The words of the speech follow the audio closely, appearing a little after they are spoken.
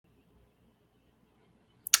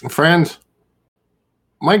Friends,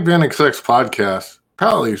 Mike Vanek Sex Podcast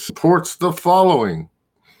proudly supports the following.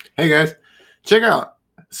 Hey guys, check out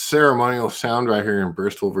Ceremonial Sound right here in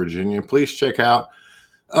Bristol, Virginia. Please check out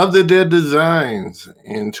Of the Dead Designs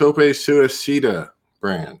and Tope Suicida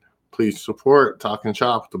brand. Please support Talking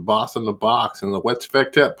Shop, The Boss in the Box, and the What's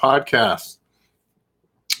Spectet podcast.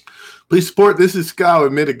 Please support This Is Scott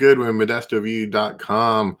with Mida Goodwin,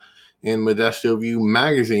 ModestoView.com, and Modesto View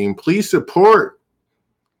Magazine. Please support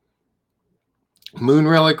Moon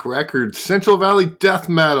Relic Records, Central Valley Death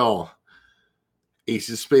Metal,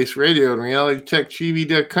 Aces Space Radio, and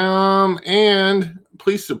RealityTechTV.com. And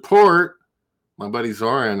please support my buddy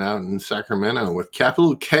Zoran out in Sacramento with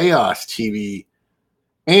Capital Chaos TV.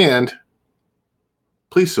 And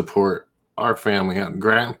please support our family out in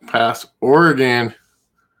Grand Pass, Oregon.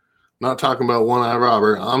 Not talking about One Eye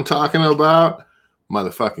Robert. I'm talking about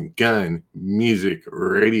motherfucking Gun Music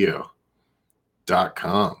Radio.com.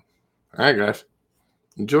 All right, guys.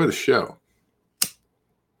 Enjoy the show.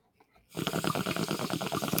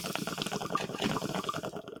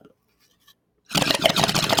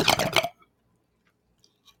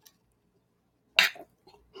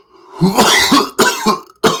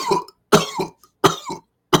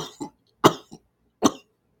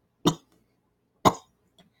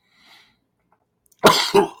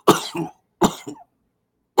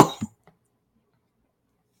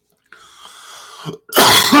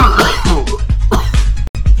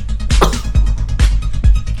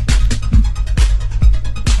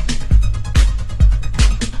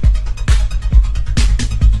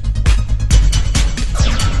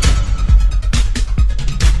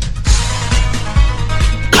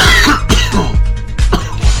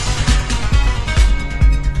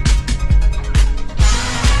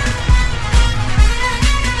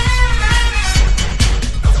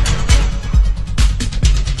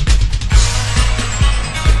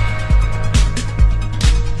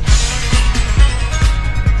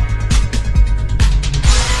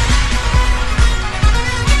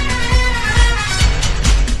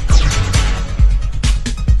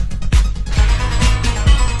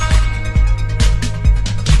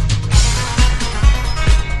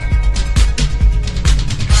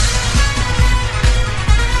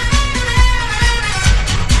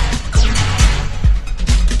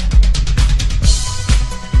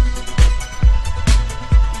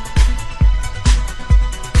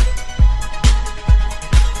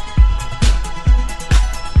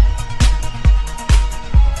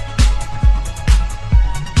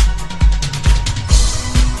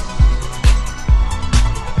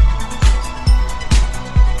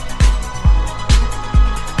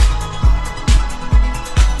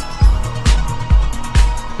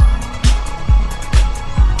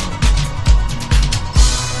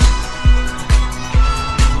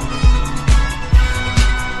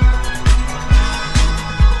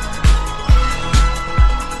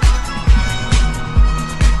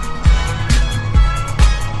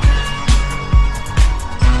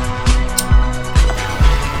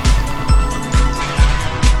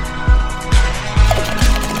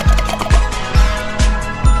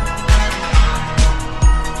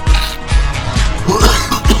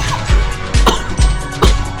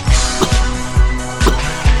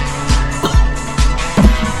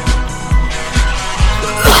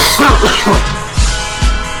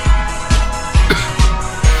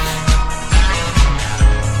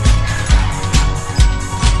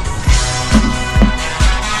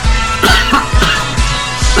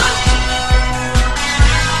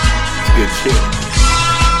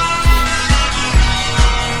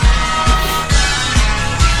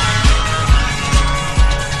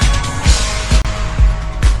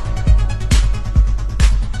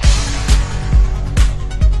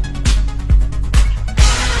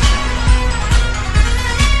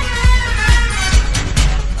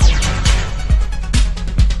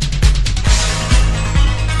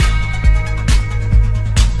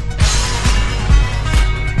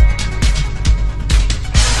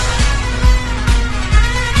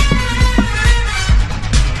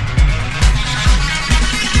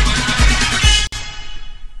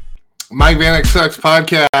 Mike Vanek Sucks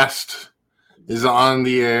Podcast is on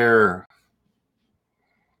the air.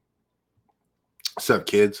 What's up,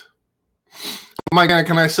 kids? Mike Vanek,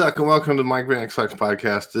 can I suck? And welcome to Mike Vanek Sucks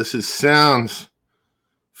Podcast. This is Sounds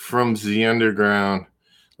from the Underground,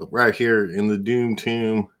 right here in the Doom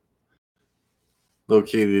Tomb,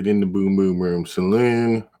 located in the Boom Boom Room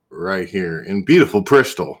Saloon, right here in beautiful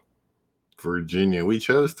Bristol, Virginia. We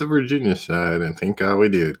chose the Virginia side, and thank God we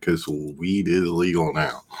did, because weed is legal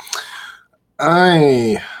now.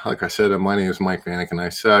 Like I said, my name is Mike Vanek, and I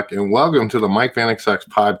suck, and welcome to the Mike Vanek Sucks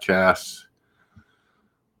Podcast.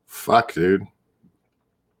 Fuck, dude.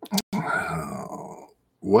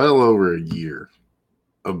 Well over a year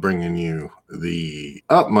of bringing you the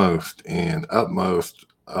utmost and utmost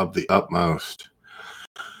of the utmost.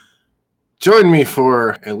 Join me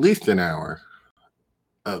for at least an hour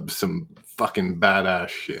of some fucking badass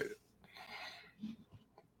shit.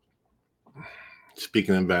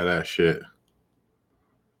 Speaking of badass shit,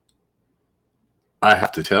 I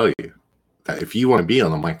have to tell you that if you want to be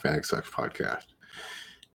on the Mike Vanek Sucks podcast,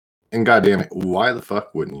 and goddamn it, why the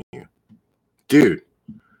fuck wouldn't you? Dude,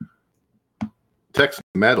 text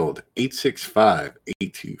meddled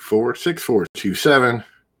 865-824-6427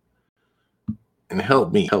 and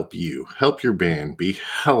help me help you. Help your band be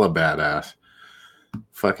hella badass.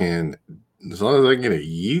 Fucking, as long as I get a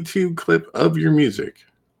YouTube clip of your music.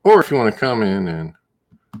 Or if you want to come in and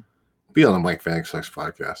be on the Mike Vanek Sucks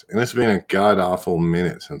podcast. And it's been a god-awful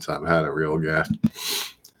minute since I've had a real guest.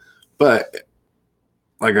 But,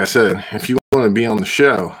 like I said, if you want to be on the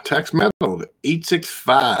show, text meddled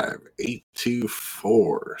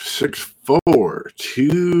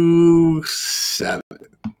 865-824-6427.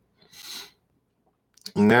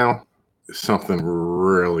 Now, something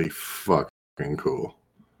really fucking cool.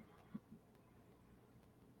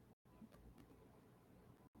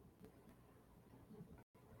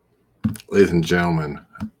 Ladies and gentlemen,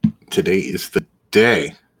 today is the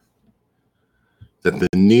day that the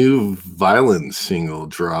new Violence single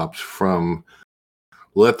drops from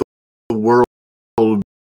Let the World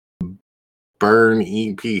Burn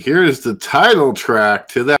EP. Here is the title track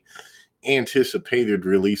to that anticipated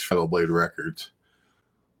release from Metal Blade Records.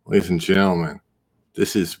 Ladies and gentlemen,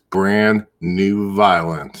 this is brand new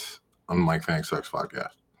Violence on Mike Vanek Sucks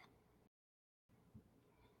podcast.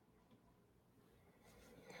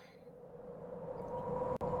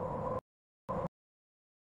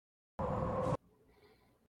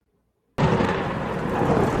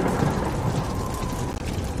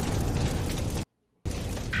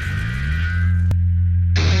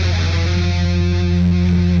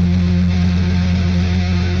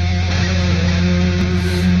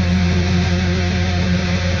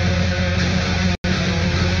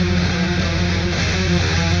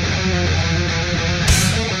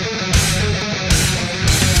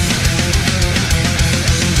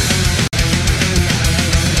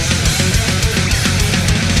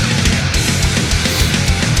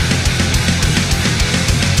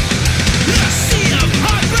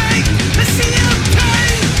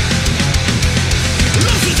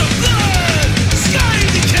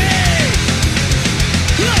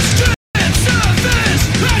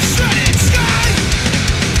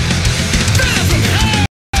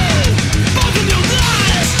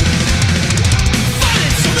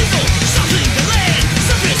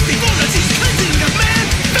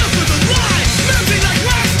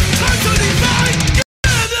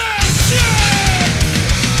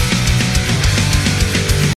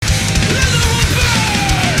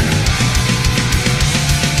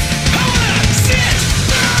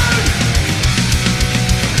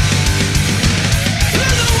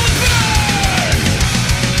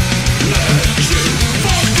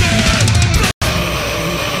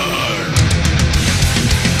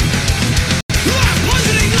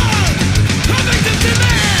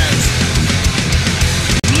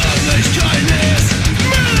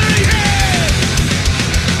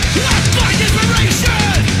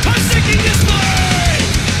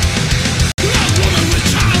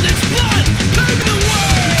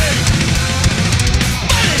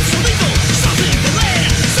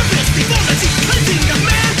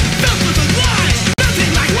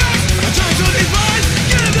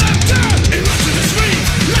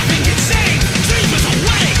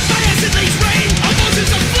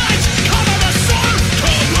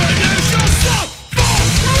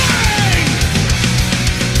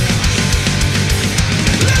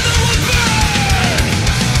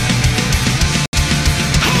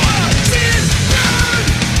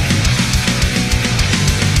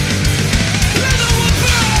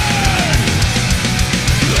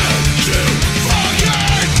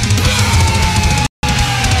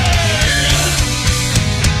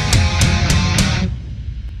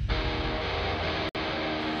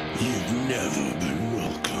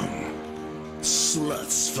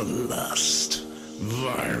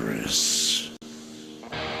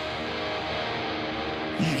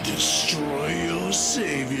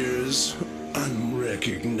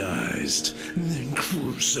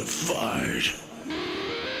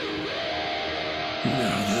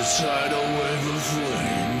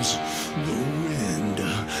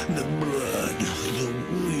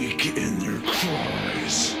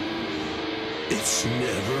 It's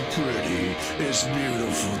never pretty, it's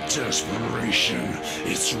beautiful desperation,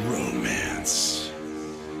 it's romance.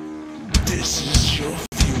 This is your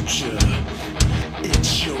future,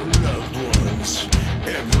 it's your loved ones,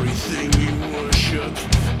 everything you worship,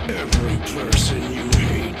 every person you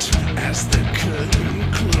hate. As the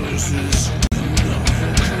curtain closes, the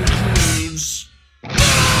novel concludes.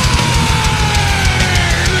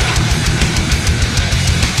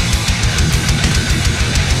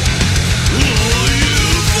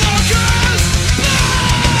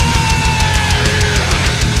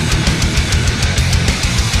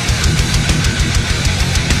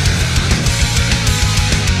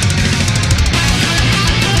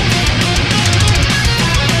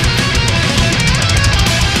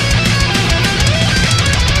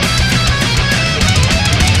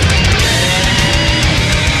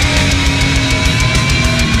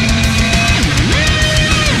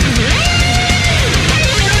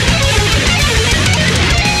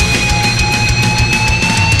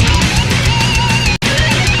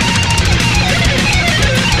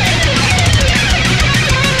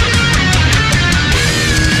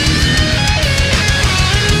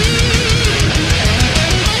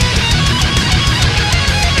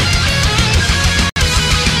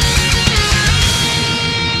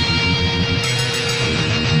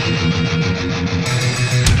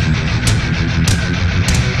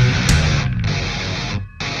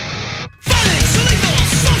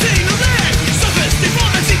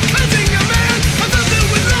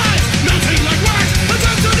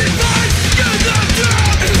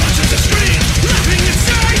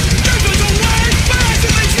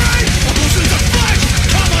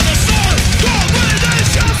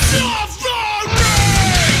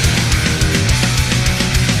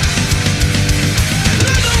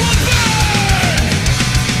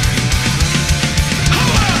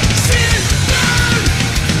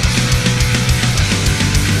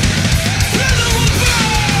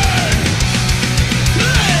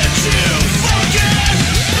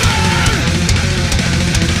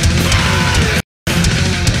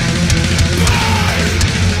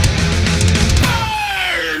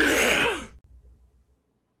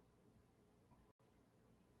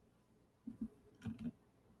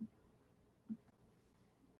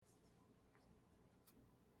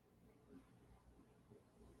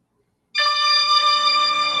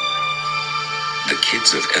 The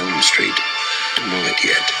kids of Elm Street don't know it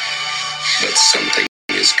yet, but something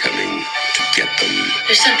is coming to get them.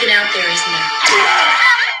 There's something out there, isn't there?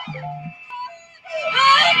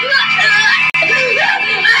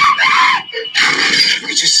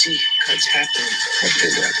 You just see cuts happen. What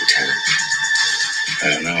did that lieutenant? I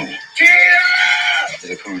don't know. What did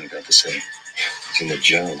the coroner got to say? He's in the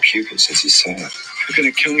jail puking since he saw it. They're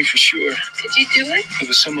gonna kill me for sure. Did you do it? There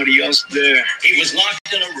was somebody else there. He was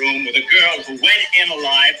locked in a room with a girl who went in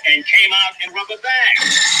alive and came out in rubber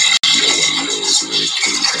bags. No one knows where it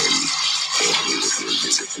came from or who it will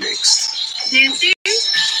visit next. Nancy? There's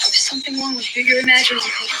something wrong with you. You're imagining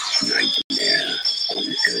things. Nightmare on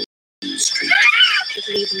Elm Street. Do you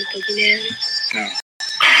believe in the boogeyman? No.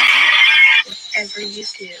 Whatever you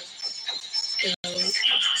do, don't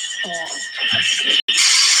fall asleep.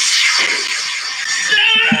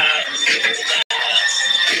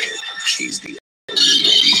 She's the only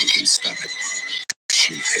lady who can stop it.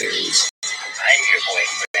 She fails. I'm your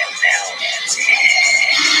boyfriend now, Nancy.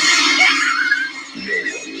 No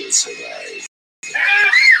one will survive.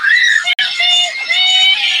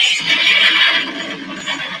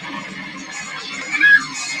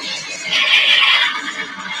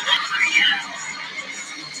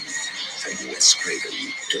 From Wes Craven,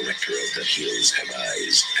 director of The Hills Have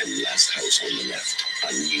Eyes and Last House on the Left,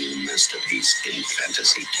 a new masterpiece in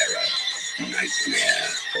fantasy terror, Nightmare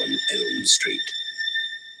on Elm Street.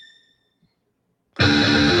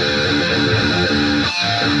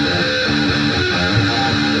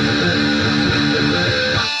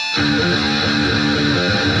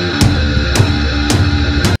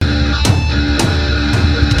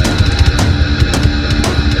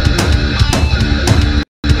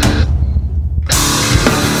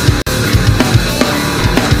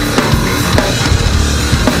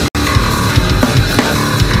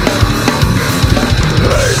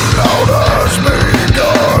 Loud as me.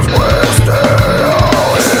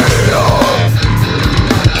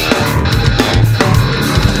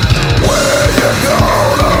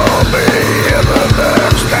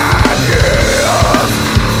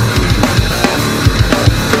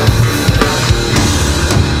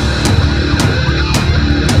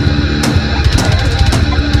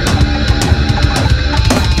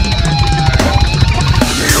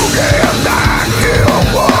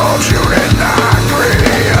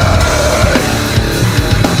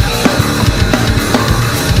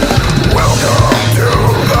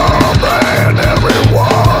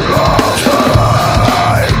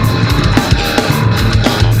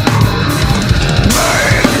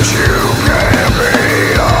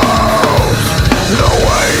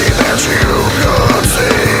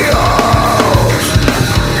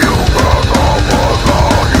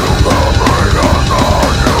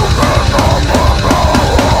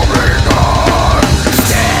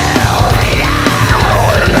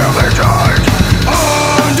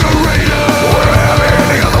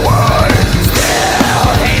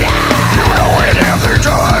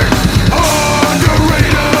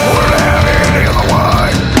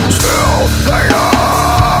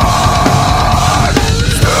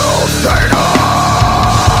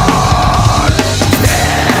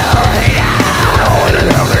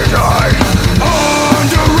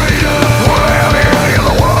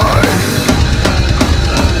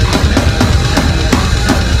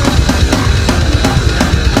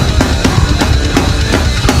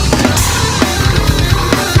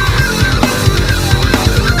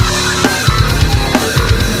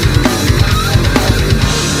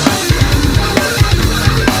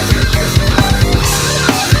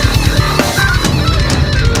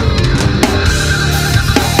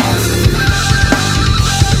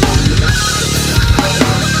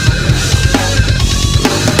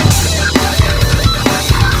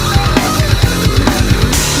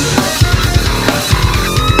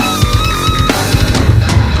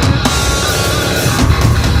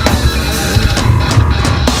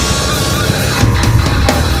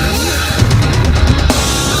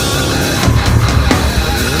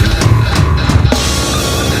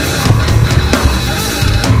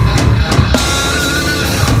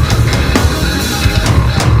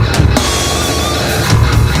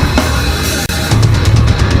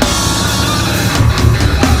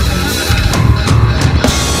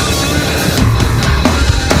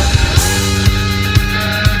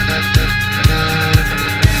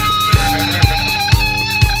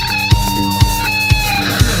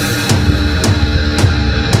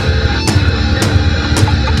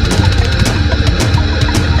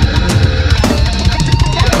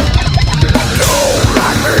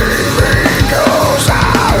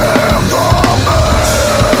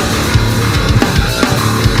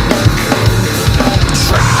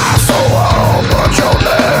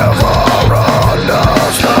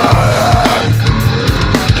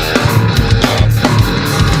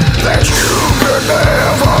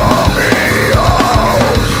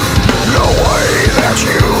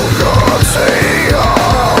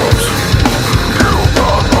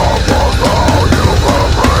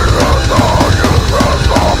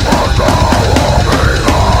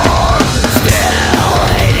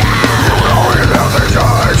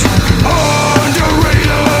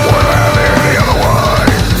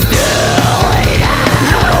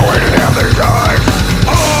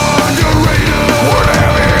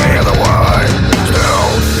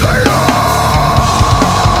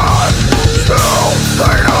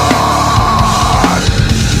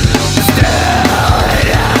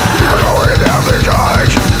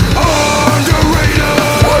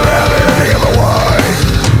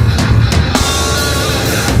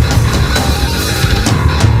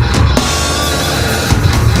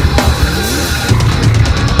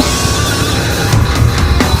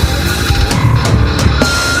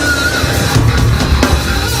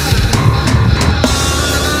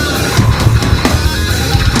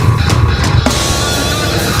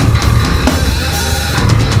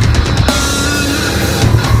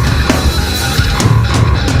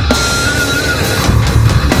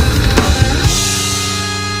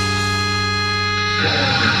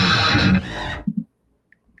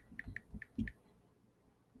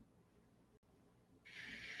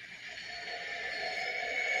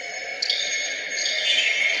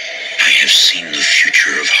 seen the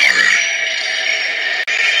future of horror.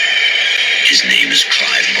 His name is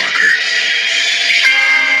Clive Barker.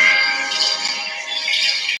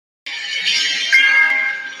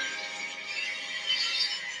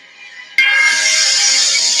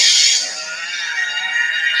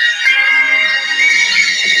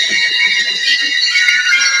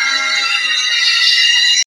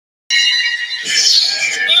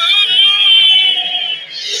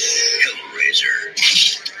 Hellraiser.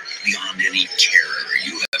 Beyond any terror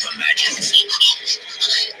you have imagined.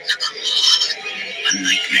 A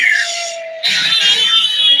nightmare.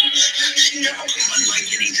 No.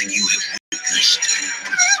 Unlike anything you have witnessed.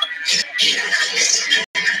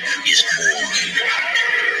 Is born.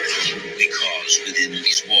 Because within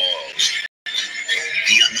these walls,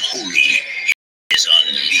 the unholy is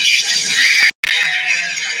unleashed.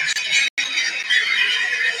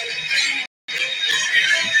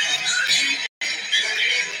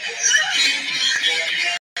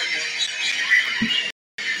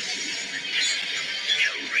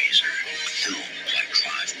 Hellraiser, filmed by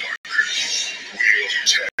Clive Barker. We'll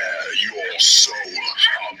tear your soul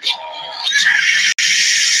apart.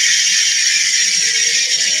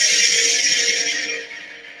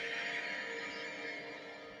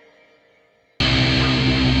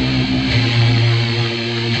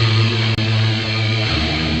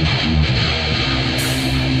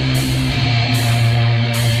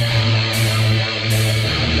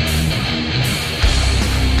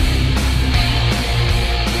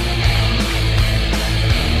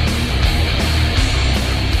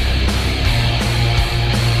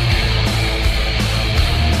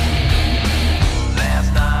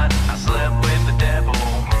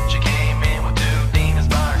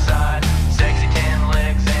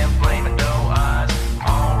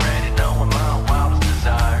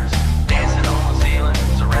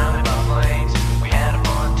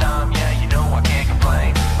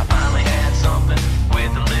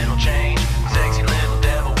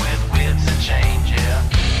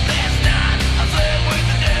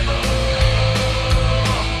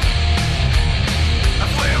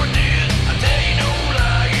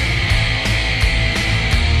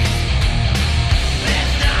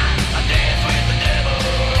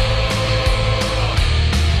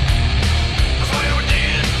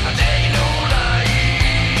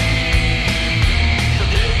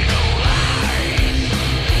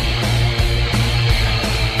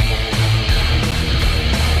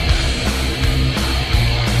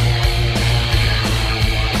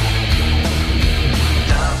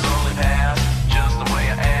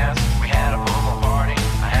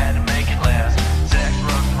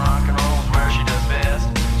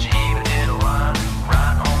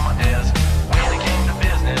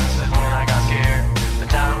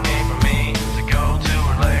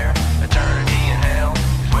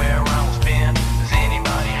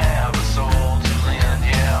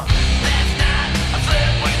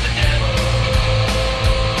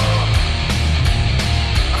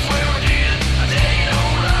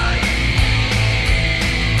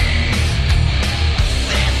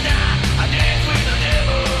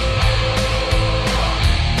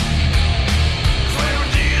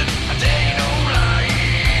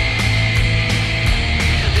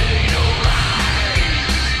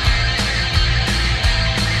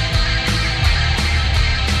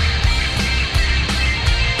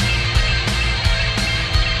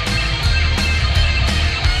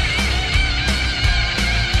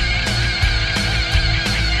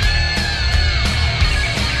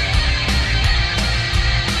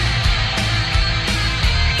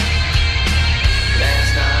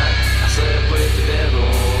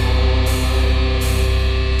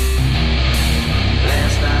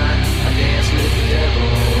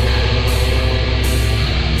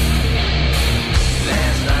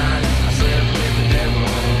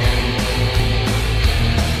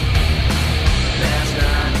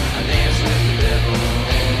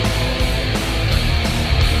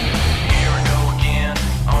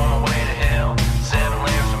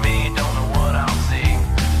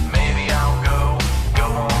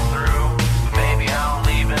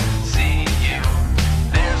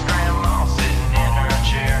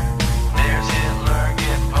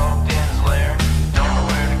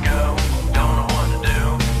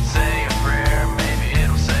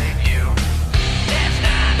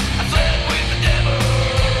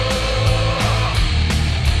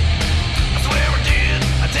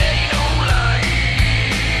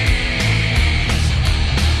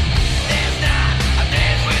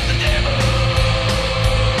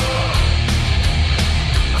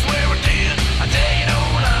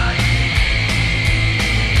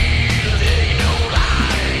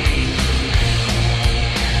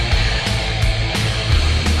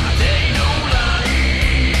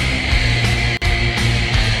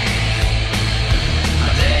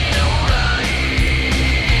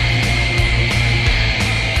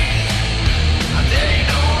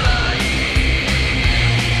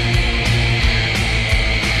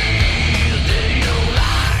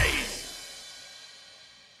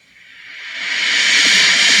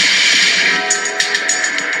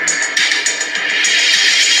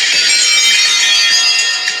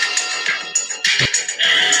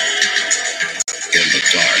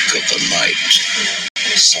 tonight,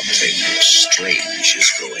 something strange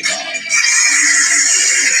is going on.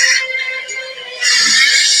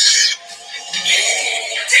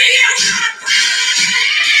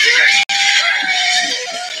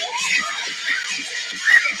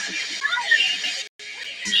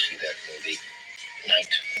 You see that movie,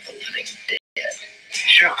 Night of the Living Dead?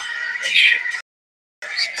 Sure, they should.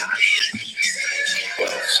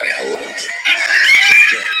 Well, say hello.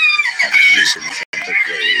 Dead have risen from the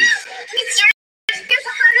grave. There's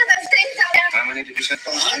 100 of those things out there. How many did you say?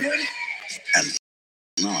 100? And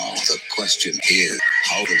now the question is,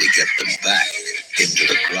 how do we get them back into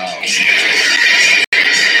the ground?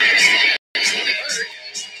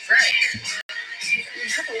 Frank, we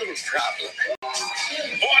have a little problem.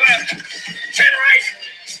 4 left, 10 right.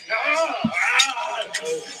 No.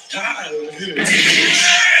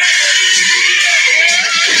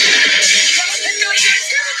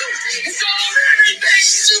 It's all over everything,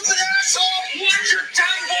 stupid asshole. Watch your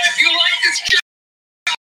tongue, boy, if you like this job.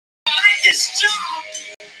 I like this job.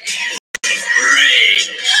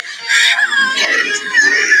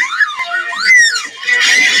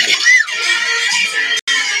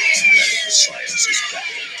 Science is back.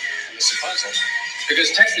 It's a puzzle. Because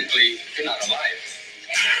technically, you're not alive.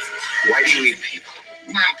 Why do you eat people?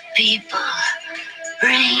 Not people.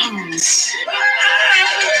 Brains.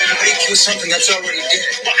 How do you kill something that's already dead?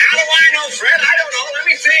 Well, how do I know, Fred? I don't know. Let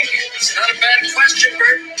me think. It's not a bad question,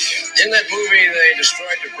 Bert. In that movie, they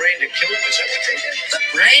destroyed the brain to kill it. Is that what they did? The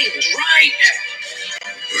brains, right.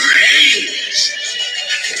 Brains!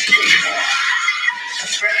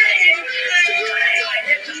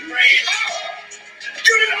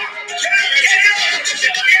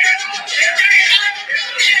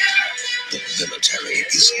 The military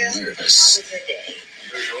is nervous.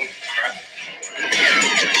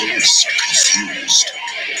 The police are confused.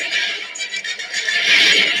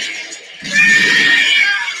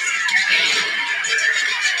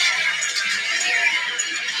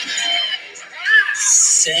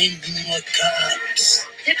 Send the cops.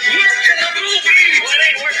 It worked in the movie. Well, it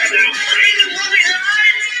ain't working now. In the movie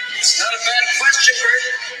tonight. It's not a bad question, Bert.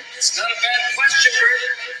 It's not a bad question, Bert.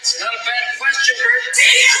 It's not a bad question, Bert.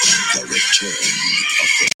 The return of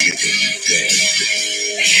the living dead.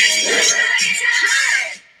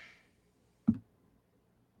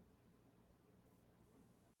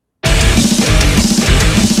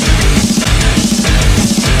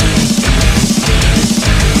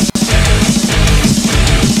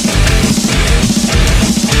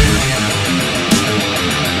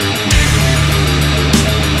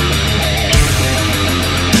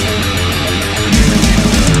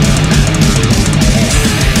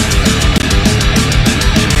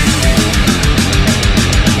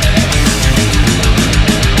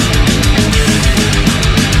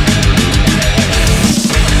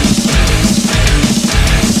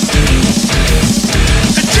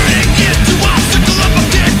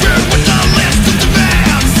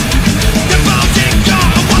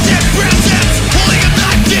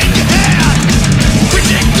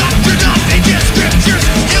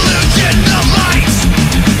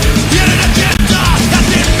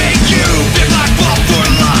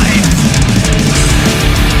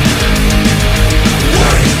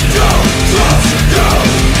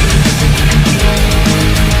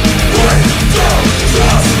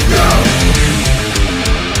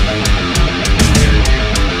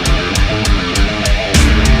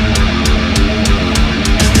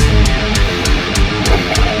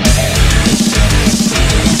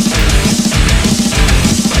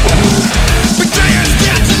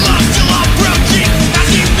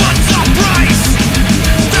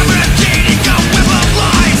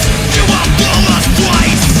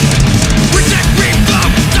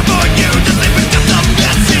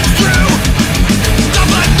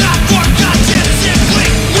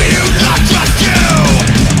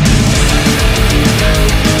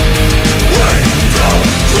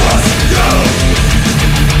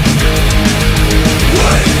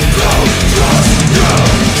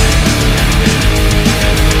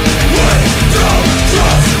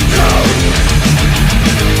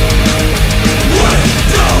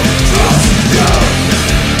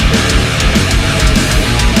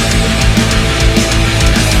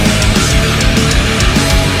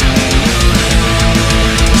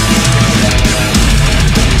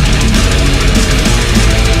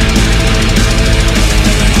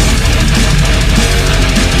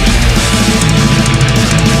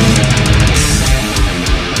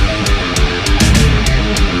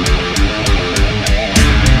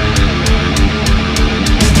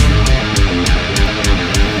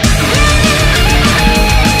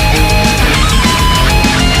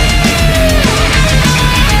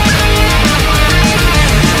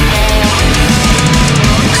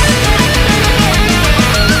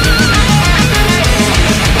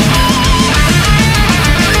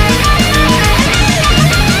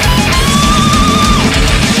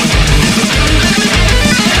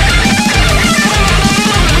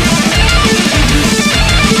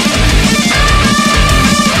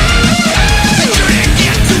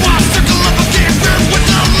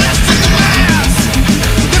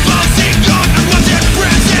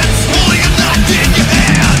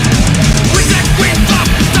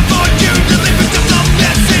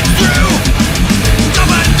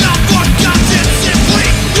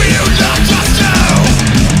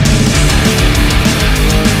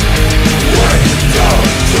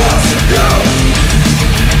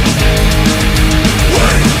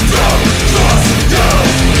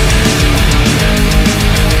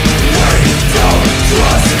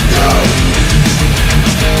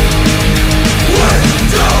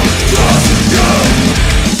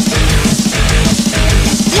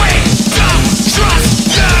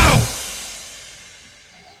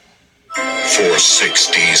 For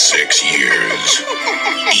 66 years,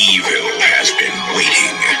 evil has been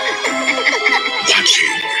waiting,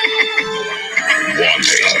 watching,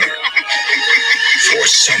 wanting for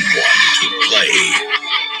someone to play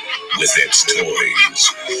with its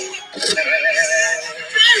toys.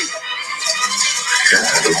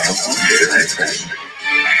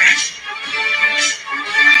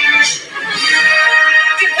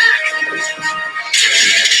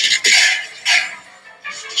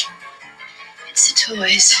 It's the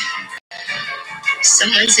toys.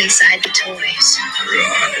 Someone's inside the toys.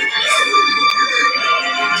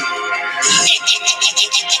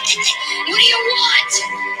 What do you want?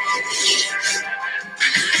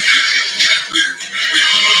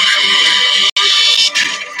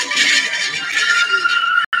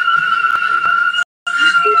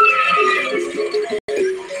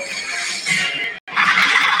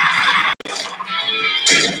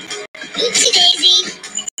 Oopsie daisy.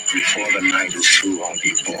 Before the night is through, I'll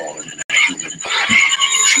be born in a human body,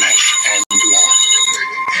 flesh and blood.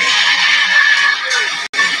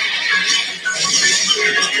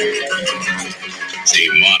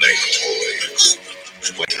 Demonic toys.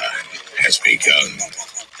 Playtime has begun.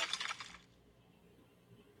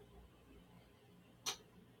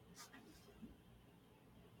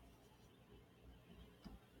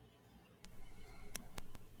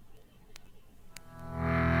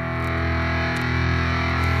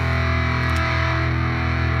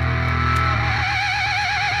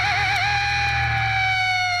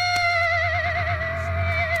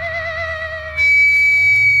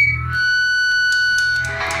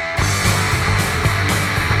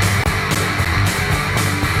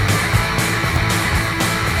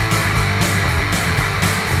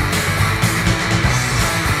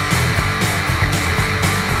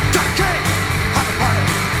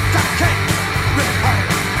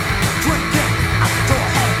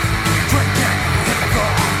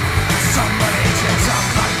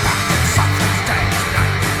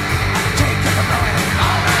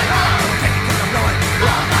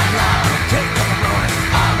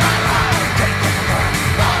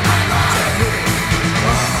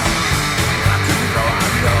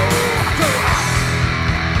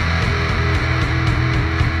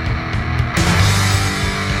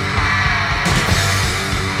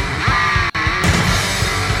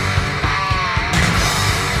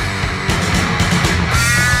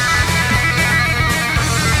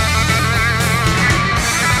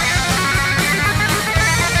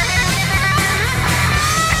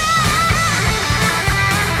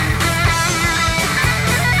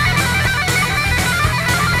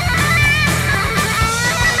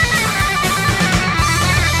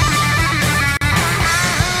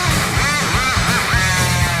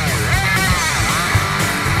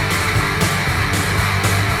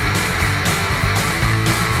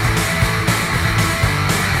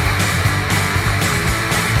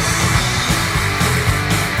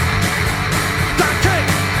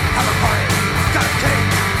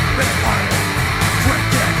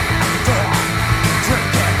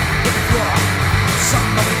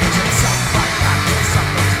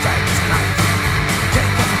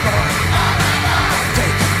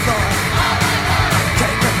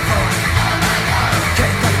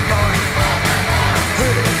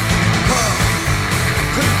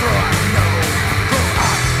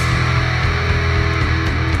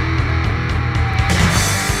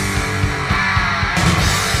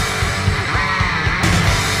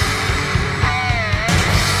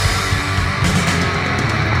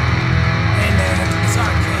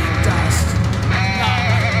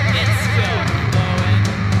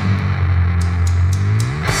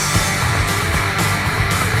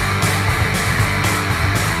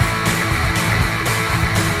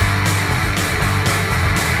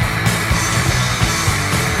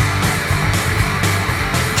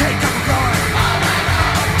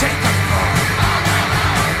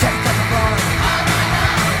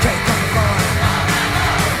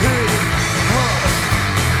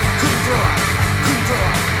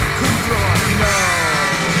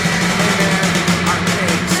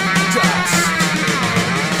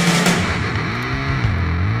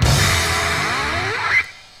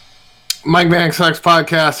 Mike Vanek Sucks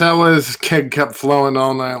podcast. That was Keg Kept Flowing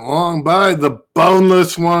All Night Long by the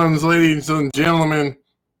Boneless Ones, ladies and gentlemen.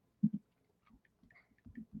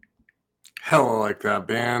 Hella like that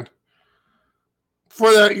band.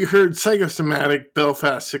 Before that, you heard Psychosomatic,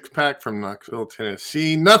 Belfast Six Pack from Knoxville,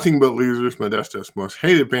 Tennessee. Nothing But Losers, Modesto's Most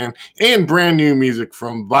Hated Band. And brand new music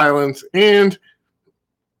from Violence. And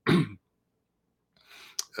it's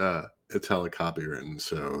hella copywritten,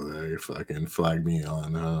 so they fucking flagged me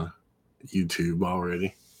on YouTube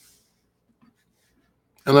already.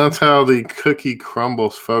 And that's how the cookie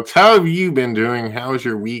crumbles, folks. How have you been doing? How's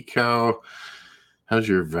your week? How's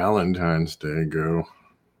your Valentine's Day go?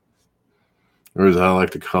 Or as I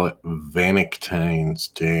like to call it, Vanektine's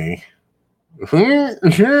Day.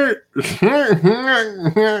 How's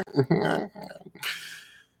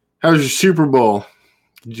your Super Bowl?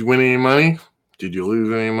 Did you win any money? Did you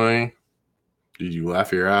lose any money? Did you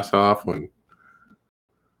laugh your ass off when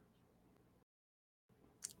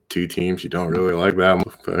two teams you don't really like that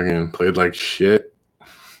much fucking played like shit?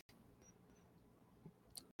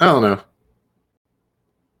 I don't know.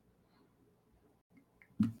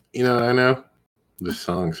 You know what I know? This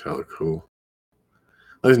song's hella cool.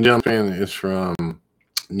 Ladies and gentlemen, it's from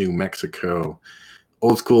New Mexico.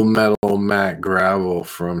 Old school metal Matt Gravel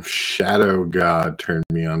from Shadow God turned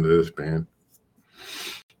me onto this band.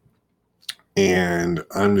 And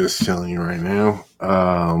I'm just telling you right now,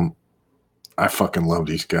 I fucking love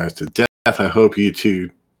these guys to death. I hope you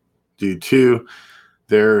two do too.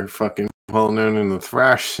 They're fucking well known in the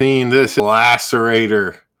thrash scene. This is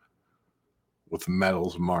Lacerator with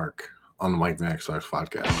Metal's Mark on the Mike Vanek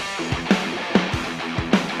podcast.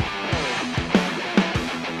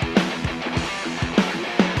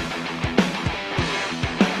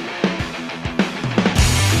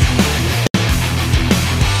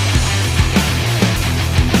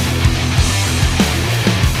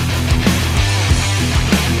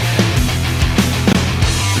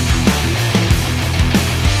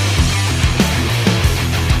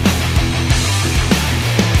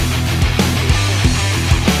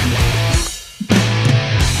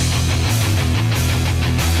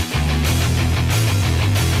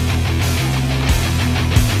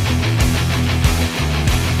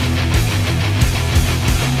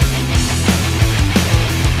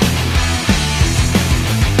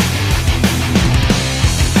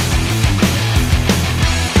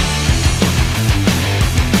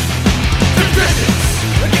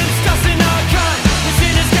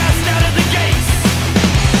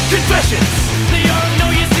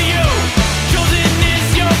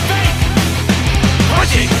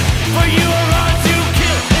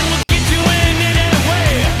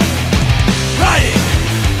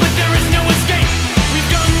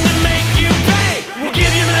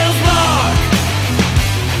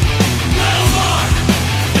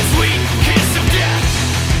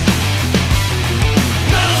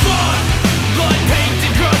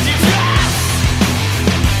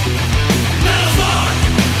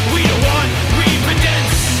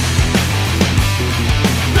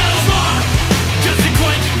 Just a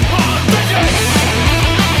quench,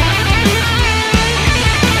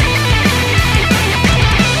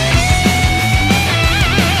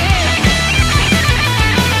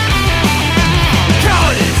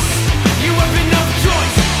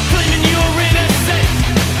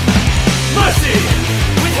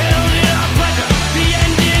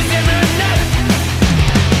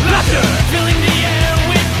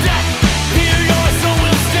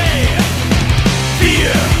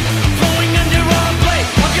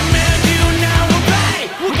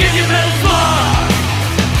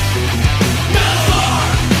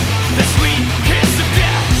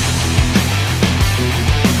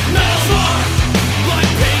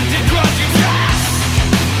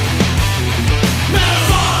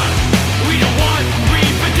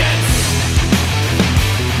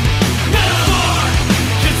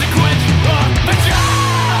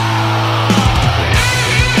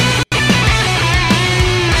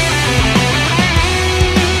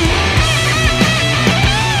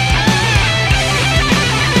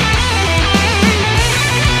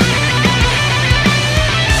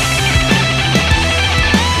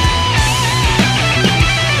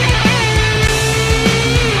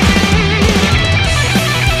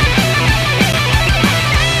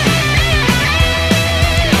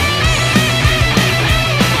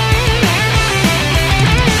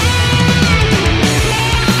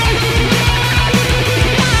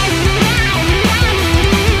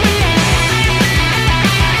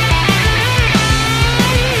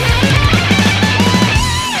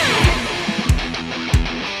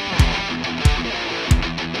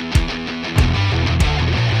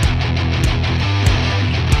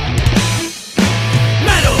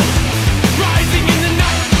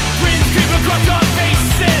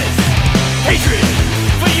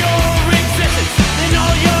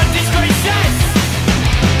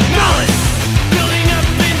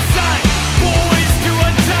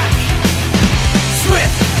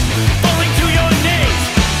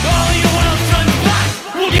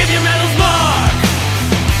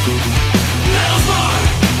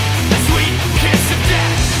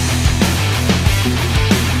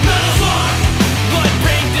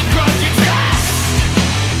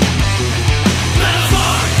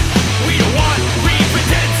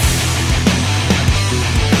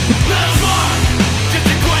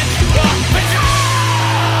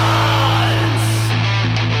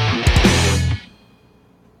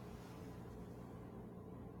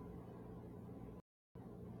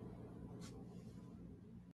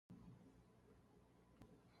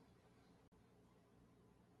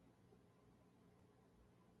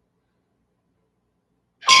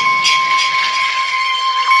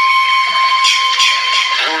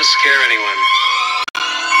 scare anyone.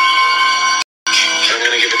 I'm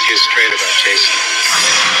gonna give it to you straight about Jason.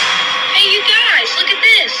 Hey, you guys, look at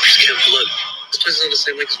this. Look, this place is on the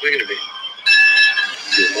same lake as we're gonna be.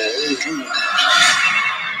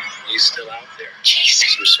 He's still out there. Jason.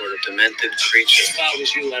 Some sort of demented creature. If I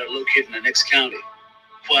was you, I'd locate in the next county.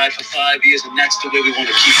 Quiet for 5 years, and that's the way we want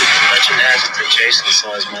to keep it. Legend has it that Jason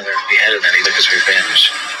saw his mother beheaded and he took his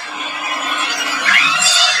revenge.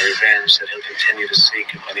 A revenge that he'll continue to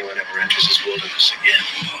seek if anyone ever enters his wilderness again.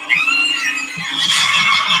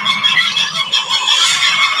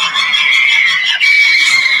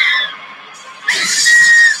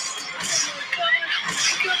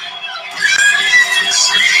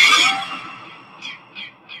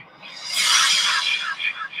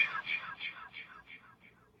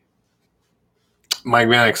 Mike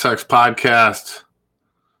Vanek Sucks podcast.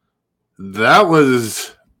 That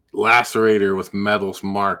was Lacerator with Metal's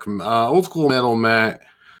Mark. Old school metal Matt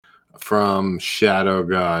from Shadow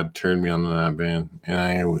God turned me on to that band. And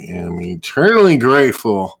I am eternally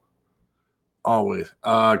grateful. Always.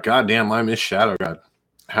 Goddamn, I miss Shadow God.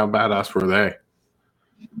 How badass were they?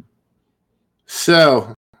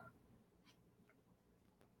 So,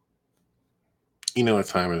 you know what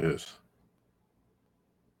time it is.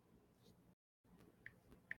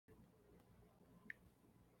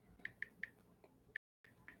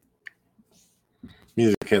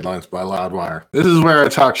 Music headlines by Loudwire. This is where I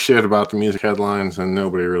talk shit about the music headlines and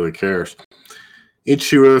nobody really cares.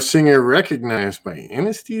 Ichigo singer recognized by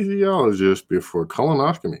anesthesiologist before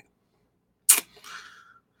colonoscopy.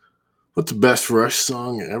 What's the best Rush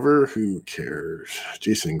song ever? Who cares?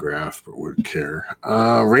 Jason Graff would care.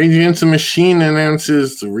 Rage Against the Machine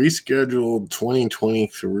announces the rescheduled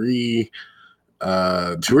 2023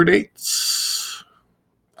 tour dates.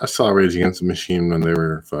 I saw Rage Against the Machine when they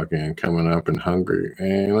were fucking coming up and hungry,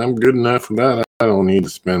 and I'm good enough for that. I don't need to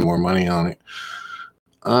spend more money on it.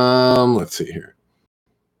 Let's see here.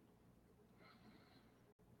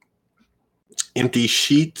 Empty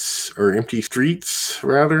Streets,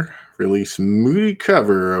 rather, release moody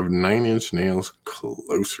cover of 9 Inch Nails'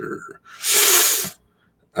 Closer.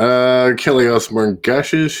 Kelly Osbourne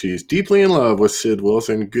gushes. She's deeply in love with Sid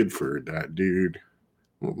Wilson. Good for that dude.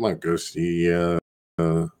 Might go see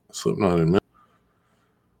Slipknot in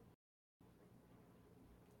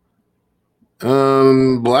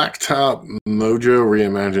Blacktop Mojo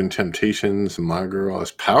reimagined Temptations. My Girl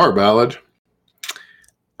as power ballad.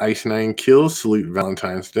 Ice Nine Kills salute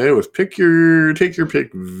Valentine's Day with take your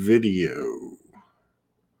pick video.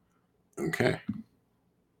 Okay.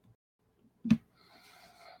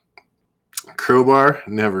 Crowbar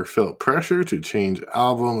never felt pressure to change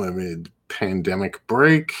album amid pandemic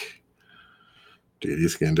break. Dude,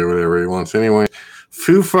 he's going to do whatever he wants anyway.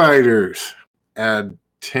 Foo Fighters add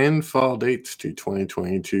 10 fall dates to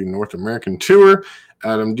 2022 North American tour.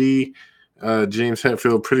 Adam D. James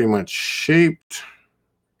Hetfield pretty much shaped.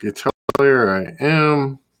 Guitar player I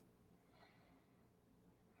am.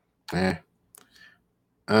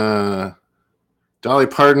 Dolly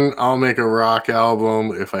Parton, I'll make a rock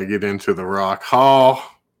album if I get into the Rock Hall.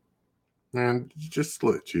 Man, just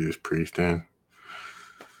let Judas Priest in.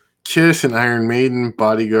 Kiss and Iron Maiden,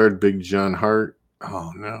 Bodyguard, Big John Hart.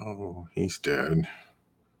 Oh no, he's dead.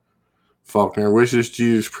 Faulkner wishes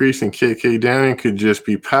Judas Priest and KK Downing could just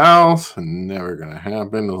be pals. Never gonna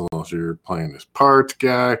happen unless you're playing this parts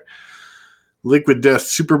guy. Liquid Death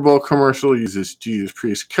Super Bowl commercial uses Judas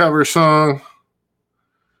Priest cover song.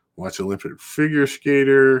 Watch Olympic figure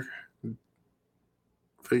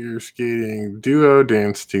skating duo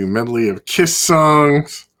dance to medley of Kiss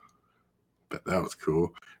songs. Bet that was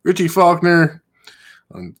cool. Richie Faulkner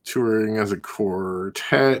on touring as a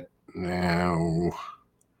quartet now.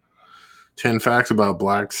 10 facts about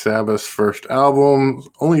Black Sabbath's first album.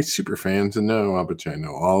 Only super fans know. I bet you I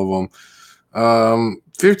know all of them.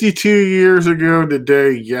 52 years ago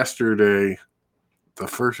today, yesterday, the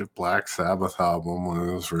first Black Sabbath album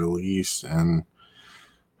was released, and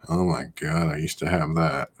oh my god, I used to have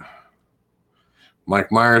that.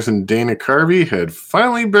 Mike Myers and Dana Carvey had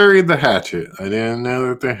finally buried the hatchet. I didn't know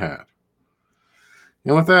that they had.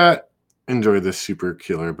 And with that, enjoy this super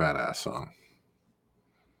killer badass song.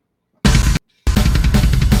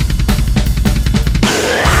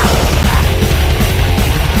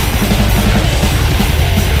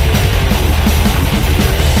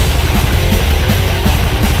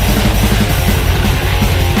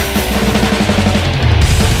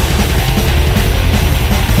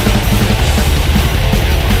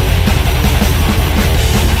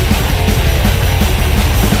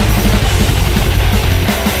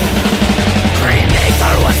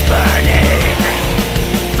 Cremator was burning.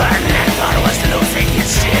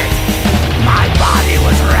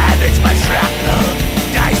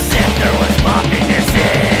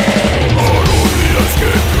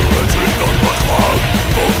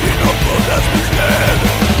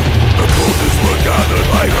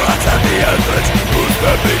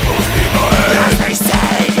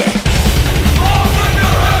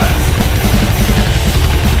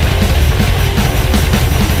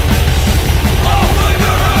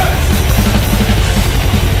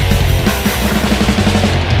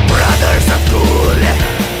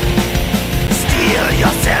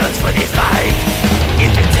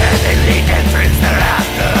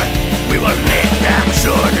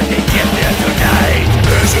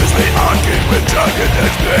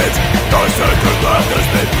 kids. The center left has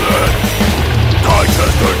been bled.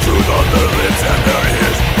 Digester truth on their lips and their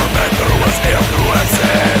ears. Remember was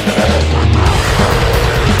influencing.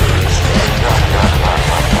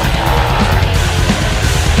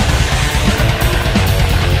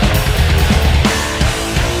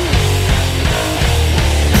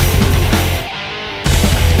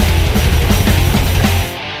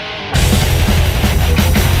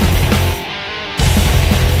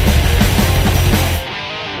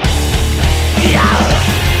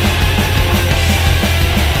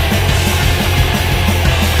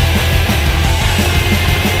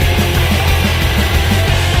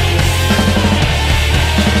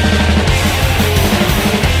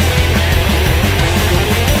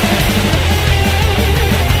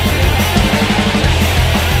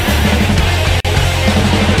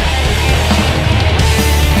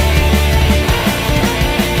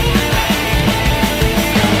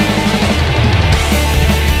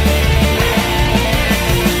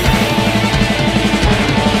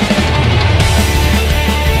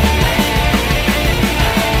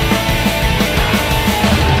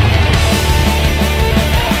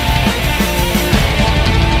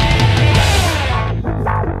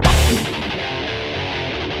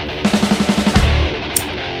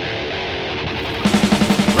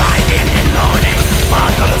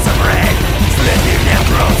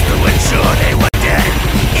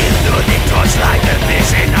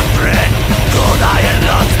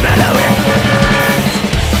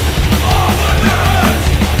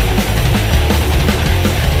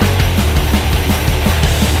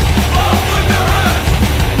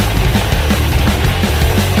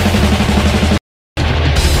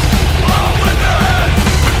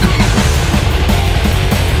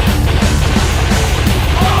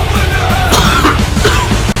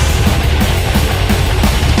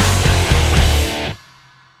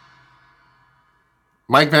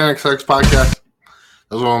 Mike Vanek Sex Podcast.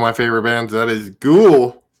 That's one of my favorite bands. That is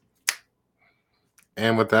Ghoul.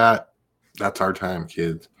 And with that, that's our time,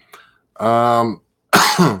 kids. Mike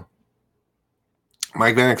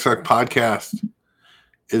Vanek Sex Podcast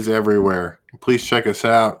is everywhere. Please check us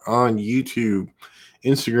out on YouTube,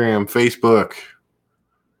 Instagram, Facebook.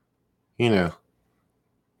 You know,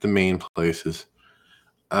 the main places.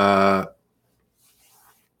 Yeah.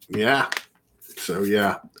 So,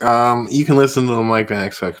 yeah. You can listen to the Mike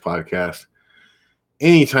Vanek Sex Podcast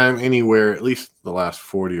anytime, anywhere, at least the last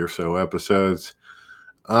 40 or so episodes.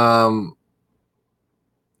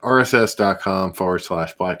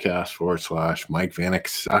 RSS.com/podcast/ Mike Vanek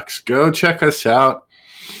Sucks. Go check us out.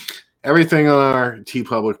 Everything on our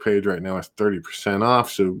TeePublic page right now is 30%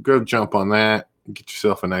 off. So go jump on that and get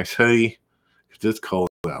yourself a nice hoodie because it's cold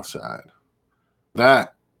outside.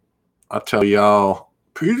 That, I'll tell y'all,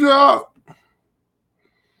 peace out.